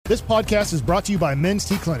This podcast is brought to you by Men's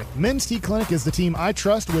T Clinic. Men's T Clinic is the team I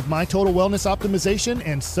trust with my total wellness optimization,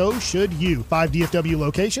 and so should you. 5 DFW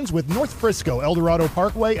locations with North Frisco, El Dorado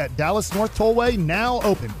Parkway at Dallas North Tollway now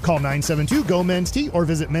open. Call 972-GO-MEN'S-T or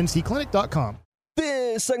visit mensteclinic.com.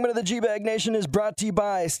 This segment of the GBag Nation is brought to you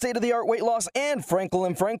by state-of-the-art weight loss and Frankel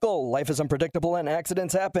 & Frankel. Life is unpredictable and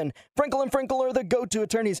accidents happen. Frankel & Frankel are the go-to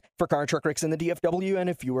attorneys for car and truck wrecks in the DFW, and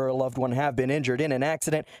if you or a loved one have been injured in an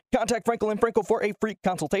accident, contact Frankel & Frankel for a free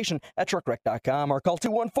consultation at truckwreck.com or call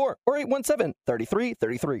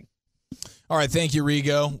 214-817-3333. All right, thank you,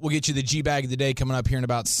 Rigo. We'll get you the G-Bag of the day coming up here in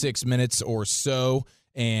about 6 minutes or so.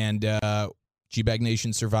 And G-Bag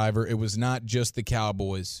Nation Survivor, it was not just the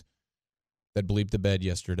Cowboys that bleeped the bed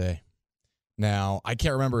yesterday. Now, I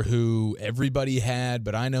can't remember who everybody had,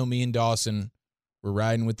 but I know me and Dawson were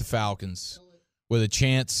riding with the Falcons with a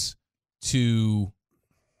chance to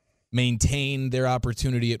maintain their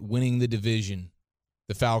opportunity at winning the division.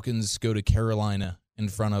 The Falcons go to Carolina in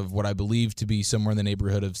front of what I believe to be somewhere in the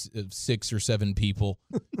neighborhood of 6 or 7 people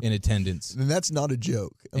in attendance. And that's not a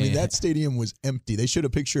joke. I mean, that stadium was empty. They showed a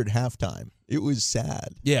picture at halftime. It was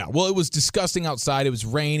sad. Yeah, well, it was disgusting outside. It was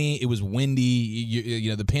rainy. It was windy. You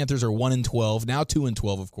know, the Panthers are 1-12, now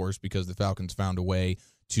 2-12, of course, because the Falcons found a way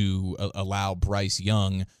to allow Bryce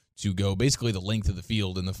Young to go basically the length of the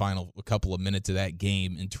field in the final couple of minutes of that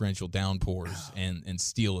game in torrential downpours and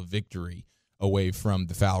steal a victory away from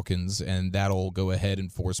the Falcons, and that'll go ahead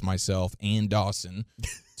and force myself and Dawson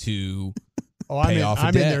to pay off a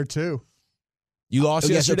I'm debt. in there too. You lost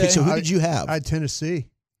yesterday? Okay, so who did you have? I had Tennessee.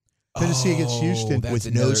 Tennessee against Houston.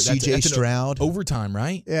 With no C.J. Stroud. Overtime,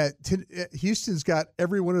 right? Yeah, Houston's got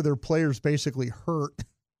every one of their players basically hurt,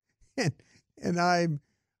 and I'm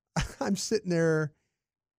sitting there,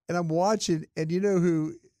 and I'm watching, and you know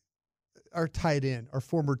who? Our tight end, our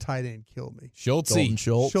former tight end, killed me. Schultz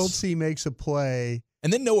makes a play,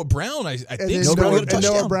 and then Noah Brown. I think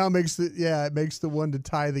Noah Brown makes the one to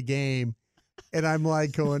tie the game, and I'm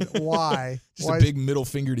like going, why? Just a big middle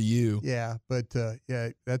finger to you. Yeah, but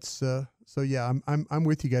that's so yeah. I'm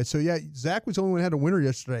with you guys. So yeah, Zach was the only one who had a winner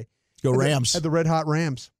yesterday. Go Rams. Had the red hot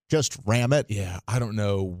Rams. Just ram it. Yeah, I don't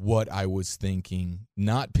know what I was thinking.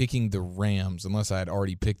 Not picking the Rams unless I had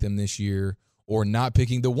already picked them this year. Or not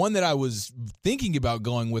picking. The one that I was thinking about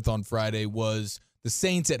going with on Friday was the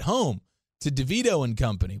Saints at home to DeVito and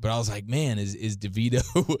company. But I was like, man, is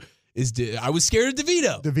DeVito I was scared of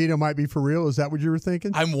DeVito. DeVito might be for real. Is that what you were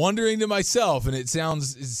thinking? I'm wondering to myself, and it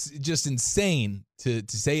sounds just insane to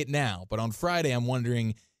say it now. But on Friday, I'm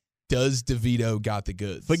wondering, does DeVito got the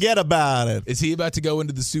goods? Forget about it. Is he about to go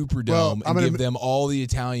into the Superdome and give them all the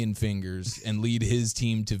Italian fingers and lead his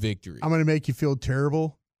team to victory? I'm going to make you feel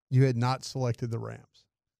terrible. You had not selected the Rams,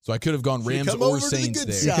 so I could have gone Rams or Saints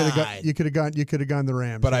there. You could have gone the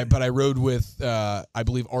Rams. But I rode with I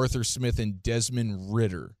believe Arthur Smith and Desmond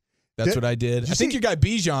Ritter. That's what I did. I think your guy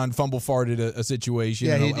Bijan fumble farted a situation.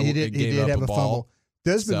 Yeah, he did. He did have a fumble.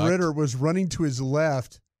 Desmond Ritter was running to his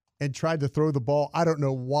left and tried to throw the ball. I don't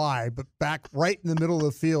know why, but back right in the middle of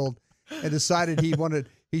the field, and decided he wanted.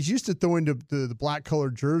 He's used to throwing to the black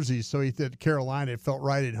colored jerseys, so he did Carolina. It felt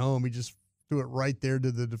right at home. He just threw it right there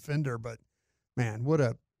to the defender. But man, what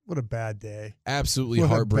a bad day! Absolutely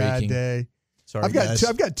heartbreaking. Bad day. Sorry,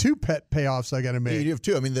 I've got 2 pet payoffs I got to make. Yeah, you have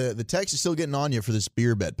 2. I mean, the Tex is still getting on you for this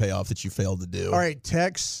beer bet payoff that you failed to do. All right,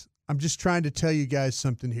 Tex, I'm just trying to tell you guys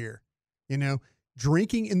something here. You know,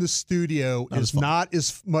 drinking in the studio is not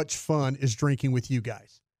as much fun as drinking with you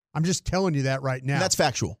guys. I'm just telling you that right now. And that's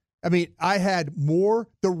factual. I mean, I had more.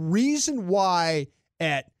 The reason why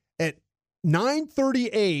at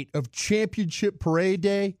 9:38 of Championship Parade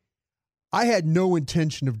Day, I had no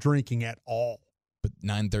intention of drinking at all. But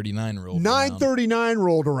 9:39 rolled 9:39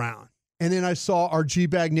 rolled around, and then I saw our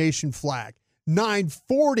GBag Nation flag.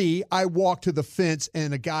 9:40, I walked to the fence,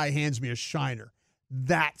 and a guy hands me a Shiner.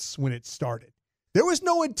 That's when it started. There was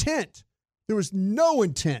no intent. There was no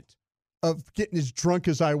intent of getting as drunk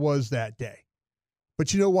as I was that day.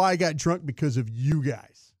 But you know why I got drunk? Because of you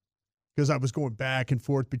guys. Because I was going back and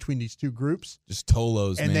forth between these 2 groups. Just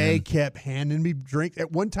Tolos, and they kept handing me drink.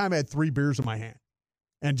 At one time, I had 3 beers in my hand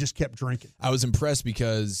and just kept drinking. I was impressed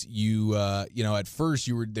because you at first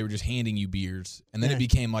they were just handing you beers, and then it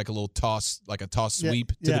became like a little toss, like a toss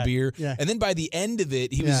sweep to the beer. Yeah. And then by the end of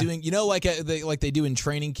it, he was doing, like they do in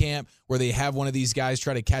training camp, where they have one of these guys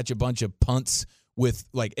try to catch a bunch of punts with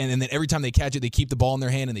and then every time they catch it, they keep the ball in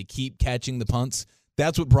their hand and they keep catching the punts.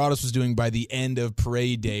 That's what Broadus was doing by the end of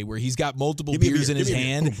parade day, where he's got multiple beers in his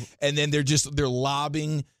hand, and then they're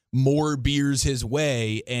lobbing more beers his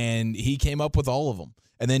way, and he came up with all of them,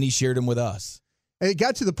 and then he shared them with us. And it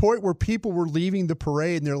got to the point where people were leaving the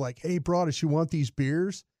parade, and they're like, "Hey, Broadus, you want these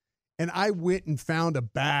beers?" and I went and found a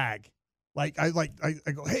bag. I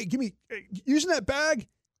go, hey, using that bag?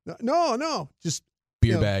 No, just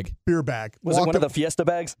beer bag. Beer bag. Was it one of the Fiesta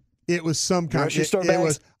bags? It was some kind grocery store bags? It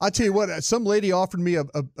was. I'll tell you what. Some lady offered me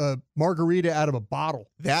a margarita out of a bottle.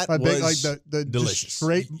 That was the delicious.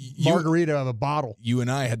 Straight margarita out of a bottle. You and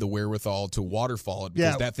I had the wherewithal to waterfall it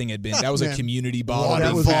because that thing had been. That was a community bottle. That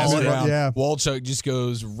That was passed all- around. yeah. Walchuk just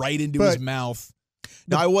goes right into his mouth.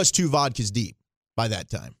 Now, I was 2 vodkas deep by that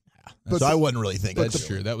time. So I wasn't really thinking. That's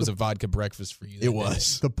true. That was a vodka breakfast for you. It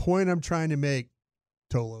was. The point I'm trying to make,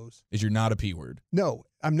 Tolos, Is you're not a P word. no,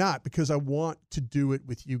 I'm not, because I want to do it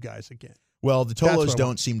with you guys again. Well, the That's what Tolos I don't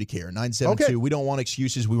want. seem to care. 972, Okay. we don't want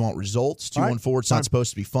excuses. We want results. All right. 214, it's Fine. not supposed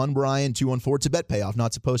to be fun, Brian. 214, it's a bet payoff,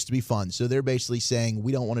 not supposed to be fun. So they're basically saying,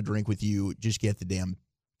 we don't want to drink with you. Just get the damn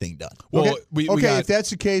thing done. Well, okay, we okay. got, If that's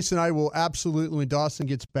the case, then I will absolutely. When Dawson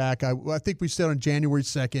gets back, I think we said on January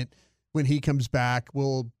 2nd when he comes back,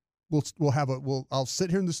 I'll sit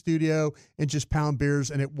here in the studio and just pound beers,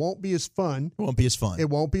 and it won't be as fun. It won't be as fun. It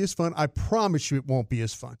won't be as fun. I promise you, it won't be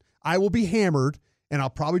as fun. I will be hammered, and I'll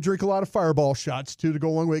probably drink a lot of Fireball shots too to go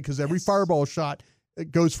along with it, because every Fireball shot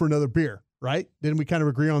it goes for another beer, right? Didn't we kind of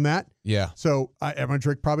agree on that? yeah. So I'm going to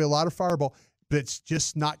drink probably a lot of Fireball, but it's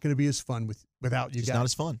just not going to be as fun without you It's guys. not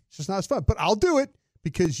as fun. It's just not as fun. But I'll do it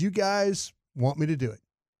because you guys want me to do it.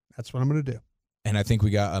 That's what I'm going to do. And I think we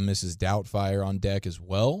got a Mrs. Doubtfire on deck as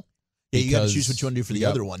well. Yeah, you got to because choose what you want to do for we the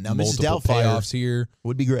got other one. Now, Mrs. multiple Doubtfire payoffs here.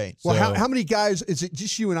 would be great. Well, So- how many guys? Is it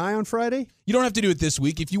just you and I on Friday? You don't have to do it this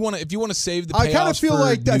week. If you want to save the payoffs I kind of feel for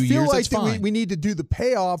like New I feel Year's, like that's that fine. we need to do the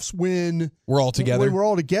payoffs when We're all together. When we're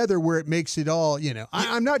all together, where it makes it all.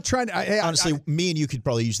 I'm not trying to. Honestly, me and you could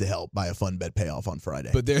probably use the help by a fun bet payoff on Friday.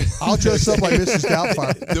 but there, I'll dress up like Mrs.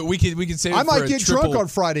 Doubtfire. we can save. I it might for a get triple, drunk on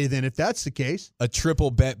Friday then, if that's the case. a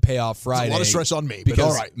triple bet payoff Friday. It's a lot of stress on me, but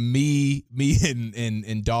because all right. me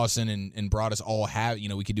and Dawson and Broadus all have.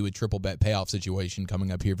 We could do a triple bet payoff situation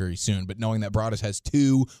coming up here very soon. But knowing that Broadus has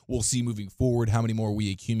 2, we'll see moving forward how many more we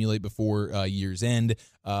accumulate before year's end.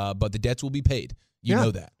 But the debts will be paid. You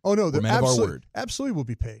know that. Oh no, We're men of our word. Absolutely will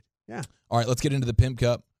be paid. Yeah. All right, let's get into the Pimp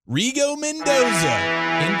Cup. Rigo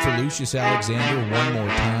Mendoza in for Lucius Alexander one more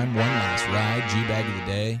time. One last ride. G-Bag of the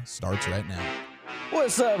day starts right now.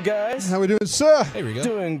 What's up, guys? How we doing, sir? Hey, Rigo.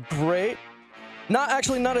 Doing great. Not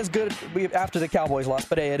as good after the Cowboys lost,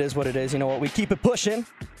 but hey, it is what it is. You know what? We keep it pushing.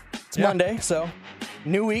 It's Monday, so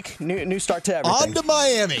new week, new start to everything. On to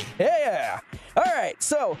Miami. Yeah. All right.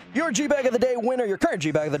 So your G-Bag of the Day winner, your current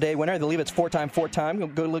G-Bag of the Day winner, I believe it's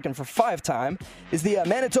 4-time. Go looking for 5-time, is the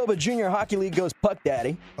Manitoba Junior Hockey League goes Puck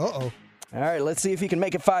Daddy. Uh-oh. All right. Let's see if he can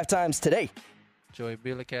make it 5 times today. Joey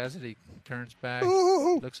Bielak turns back.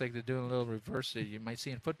 Ooh. Looks like they're doing a little reverse that you might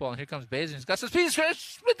see in football. And here comes Bazin. He's got some speed.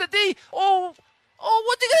 Split the D. Oh,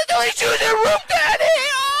 what's he going to do? He's shooting the roof, Daddy.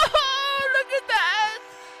 Oh, look at that.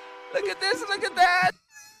 Look at this. Look at that.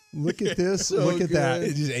 Look at this. So Look at that.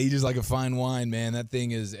 It just ages like a fine wine, man. That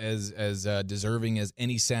thing is as deserving as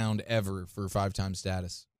any sound ever for 5-time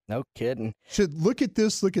status. No kidding. Should look at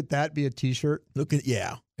this, look at that be a T-shirt?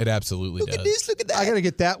 It absolutely Look does. at this, look at that. I got to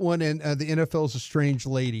get that one, and the NFL's a strange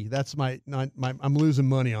lady. That's my I'm losing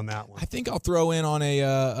money on that one. I think I'll throw in on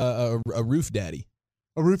a Roof Daddy.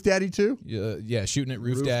 A Roof Daddy too? Yeah, shooting at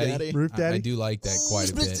Roof Roof Daddy. Daddy. Roof Daddy? I do like that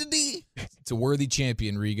quite a bit. It's a worthy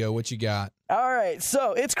champion, Rigo. What you got? All right,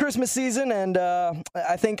 so it's Christmas season, and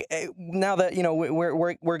I think now that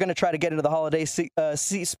we're going to try to get into the holiday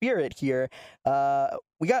spirit here.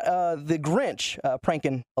 We got the Grinch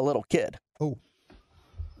pranking a little kid. Oh,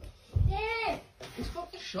 Dad! It's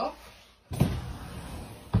fucking shop.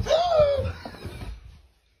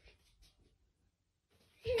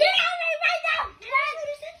 Get out of me right now!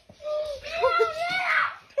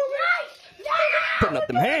 Putting up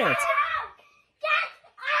them hands.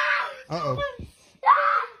 uh-oh.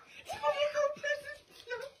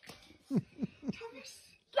 Get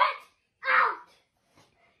out!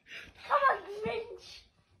 Come on, Grinch!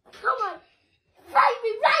 Come on! Fight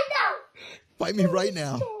me right now! Fight me right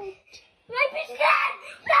now. Let me stand!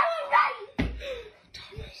 Now I'm ready!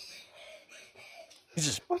 He's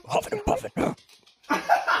just huffing and puffing.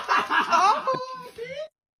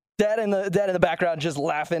 Dad in the background just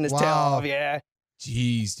laughing his tail Wow. off. Yeah.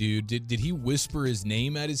 Jeez, dude. Did he whisper his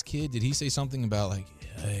name at his kid? Did he say something about like,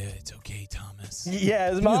 yeah, it's okay, Thomas? Yeah,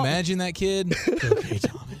 his Can you mom. imagine that kid? It's okay,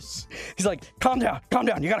 Thomas. He's like, calm down.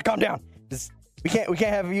 You gotta calm down. We can't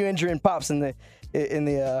have you injuring pops in the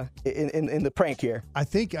prank here. I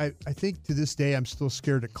think to this day I'm still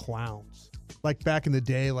scared of clowns. Like back in the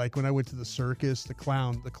day, like when I went to the circus, the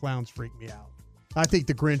clowns freaked me out. I think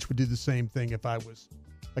the Grinch would do the same thing if I was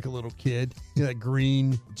like a little kid. You know, that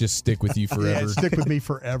green. Just stick with you forever. Yeah, stick with me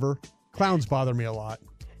forever. Clowns bother me a lot.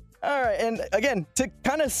 All right, and again, to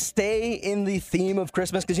kind of stay in the theme of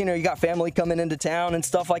Christmas, because, you know, you got family coming into town and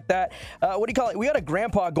stuff like that. What do you call it? We got a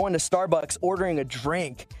grandpa going to Starbucks ordering a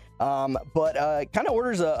drink, but kind of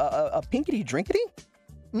orders a pinkety drinkety.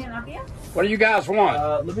 What do you guys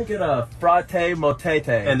want? Let me get a fratte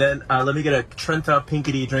motete. And then let me get a Trenta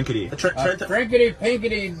pinkety drinkety. Trenta. Drinkity,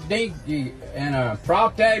 pinkity, dinky, and a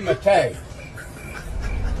frappe mate.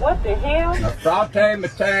 What the hell? A frappe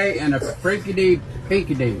mate and a frinkity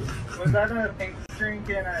pinkity. Was that a pink drink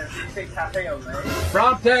and a cafe au lait?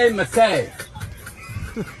 Frappe mate.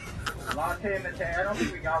 Latte mate? I don't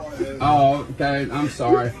think we got one of those. Oh, okay. I'm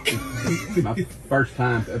sorry. My first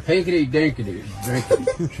time. A pinkity dinkity.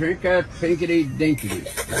 Drink a pinkity dinkity.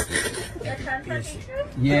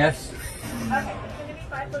 Yes. Okay, it's going to be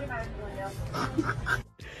 5:45 window.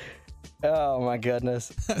 Oh, my goodness.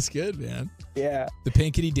 That's good, man. Yeah. The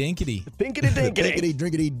pinkety dinkety. Pinkety dinkety. Diggity,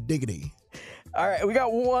 drinkity, diggity. All right, we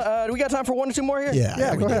got one. Do we got time for one or two more here?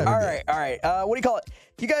 Yeah, go ahead. All right. What do you call it?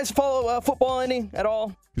 You guys follow football any at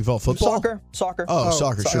all? We follow football? Soccer. Oh,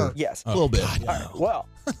 soccer, sure. Yes. A little bit. God, All right, well,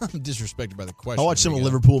 I'm disrespected by the question. I watched some of Rigo.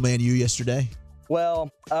 Liverpool Man U yesterday.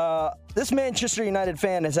 This Manchester United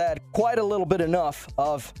fan has had quite a little bit enough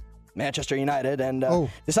of Manchester United and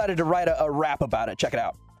decided to write a rap about it. Check it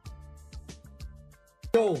out.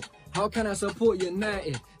 Yo, how can I support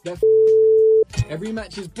United? Every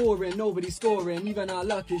match is boring, nobody's scoring, even our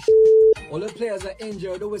luck is All the players are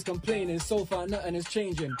injured, always complaining, so far nothing is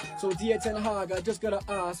changing. So dear Ten Hag, I just gotta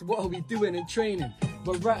ask, what are we doing in training?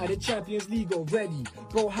 We're right at the Champions League already.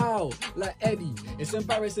 Bro, how? Like Eddie. It's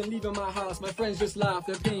embarrassing leaving my house, my friends just laugh,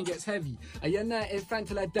 the pain gets heavy. A United fan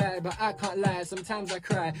till I die, but I can't lie, sometimes I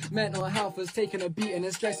cry. Mental health is taking a beating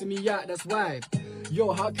and stressing me out, that's why.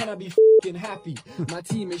 Yo, how can I be f***ing happy? My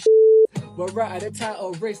team is we're right at the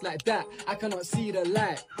title race like that, I cannot see the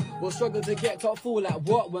light. We'll struggle to get top 4 like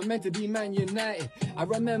what? We're meant to be Man United. I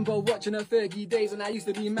remember watching the Fergie days and I used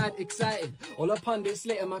to be mad excited. All the pundits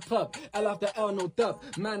slating my club, L after L, no dub.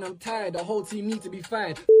 Man, I'm tired, the whole team need to be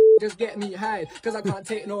fired. Just get me high, cause I can't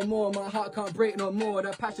take no more. My heart can't break no more,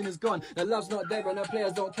 the passion is gone. The love's not there and the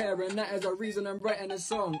players don't care. And that is the reason I'm writing this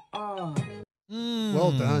song.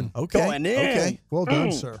 Well done. Okay. Going in. Okay. Well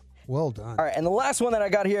done, sir. Well done. All right, and the last one that I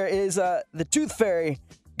got here is the Tooth Fairy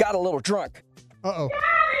got a little drunk. Uh-oh.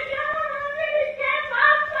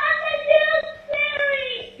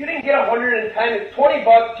 You didn't get 110. It's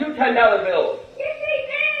 $20, two $10 bills.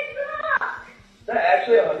 Is that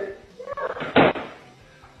actually 100?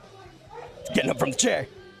 Getting up from the chair.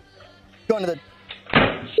 Going to the...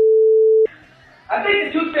 I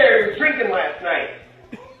think the Tooth Fairy was drinking last night.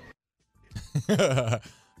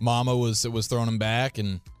 Mama was throwing him back,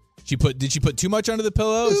 and did she put too much under the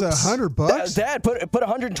pillow? It was $100. Dad put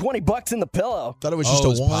 $120 in the pillow. Thought it was just a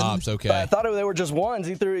one. Pops, okay. I thought they were just ones.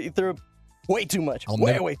 He threw way too much.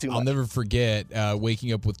 Way too much. I'll never forget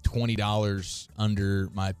waking up with $20 under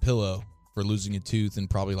my pillow for losing a tooth in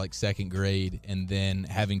probably like second grade, and then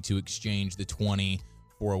having to exchange the 20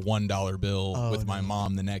 for a $1 bill with my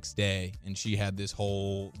mom the next day, and she had this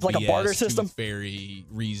whole like a barter system, Tooth Fairy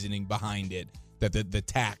reasoning behind it, that the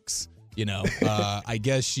tax. You know, I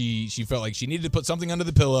guess she felt like she needed to put something under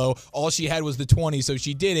the pillow. All she had was the 20, so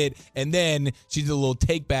she did it, and then she did a little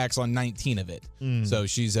takebacks on 19 of it. So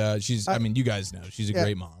she's I mean, you guys know she's a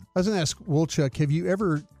great mom. I was going to ask Wolchuk, have you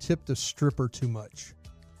ever tipped a stripper too much?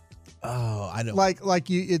 Oh, I don't. Like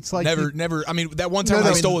you, it's like Never. I mean, that one time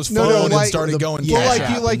I stole his phone and like, started going. Well,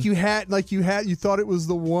 cash you thought it was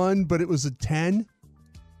the 1, but it was a 10.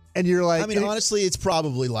 And you're like, I mean, honestly, it's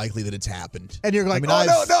probably likely that it's happened. And you're like, I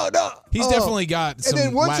mean, no. He's definitely got some.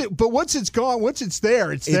 And then once it's gone, once it's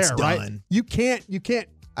there, it's there, done. right? You can't.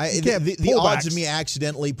 The odds of me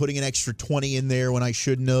accidentally putting an extra 20 in there when I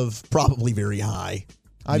shouldn't have, probably very high.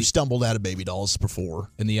 I've stumbled out of baby dolls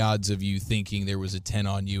before. And the odds of you thinking there was a 10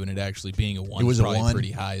 on you and it actually being a 1 was is probably a 1.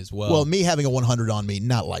 pretty high as well. Well, me having a 100 on me,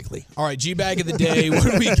 not likely. All right, G-Bag of the day. What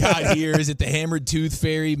do we got here? Is it the Hammered Tooth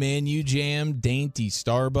Fairy, Man U Jam, Dainty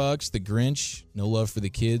Starbucks, the Grinch, No Love for the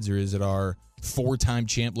Kids, or is it our 4-time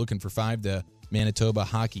champ looking for 5, the Manitoba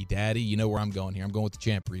Hockey Daddy? You know where I'm going here. I'm going with the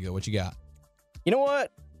champ, Rigo. What you got? You know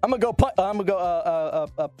what? I'm gonna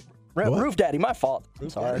go. Roof Daddy. My fault.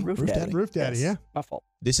 I'm sorry. Roof Daddy. Roof Daddy. Yes, Yeah. my fault.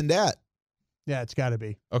 This and that. Yeah, it's got to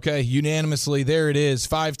be. Okay, unanimously, there it is.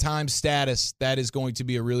 5-time status. That is going to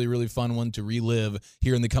be a really, really fun one to relive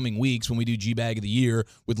here in the coming weeks when we do G-Bag of the Year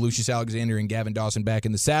with Lucius Alexander and Gavin Dawson back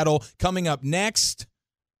in the saddle. Coming up next,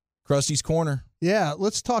 Krusty's Corner. Yeah,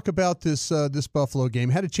 let's talk about this Buffalo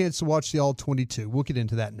game. Had a chance to watch the All-22. We'll get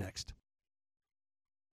into that next.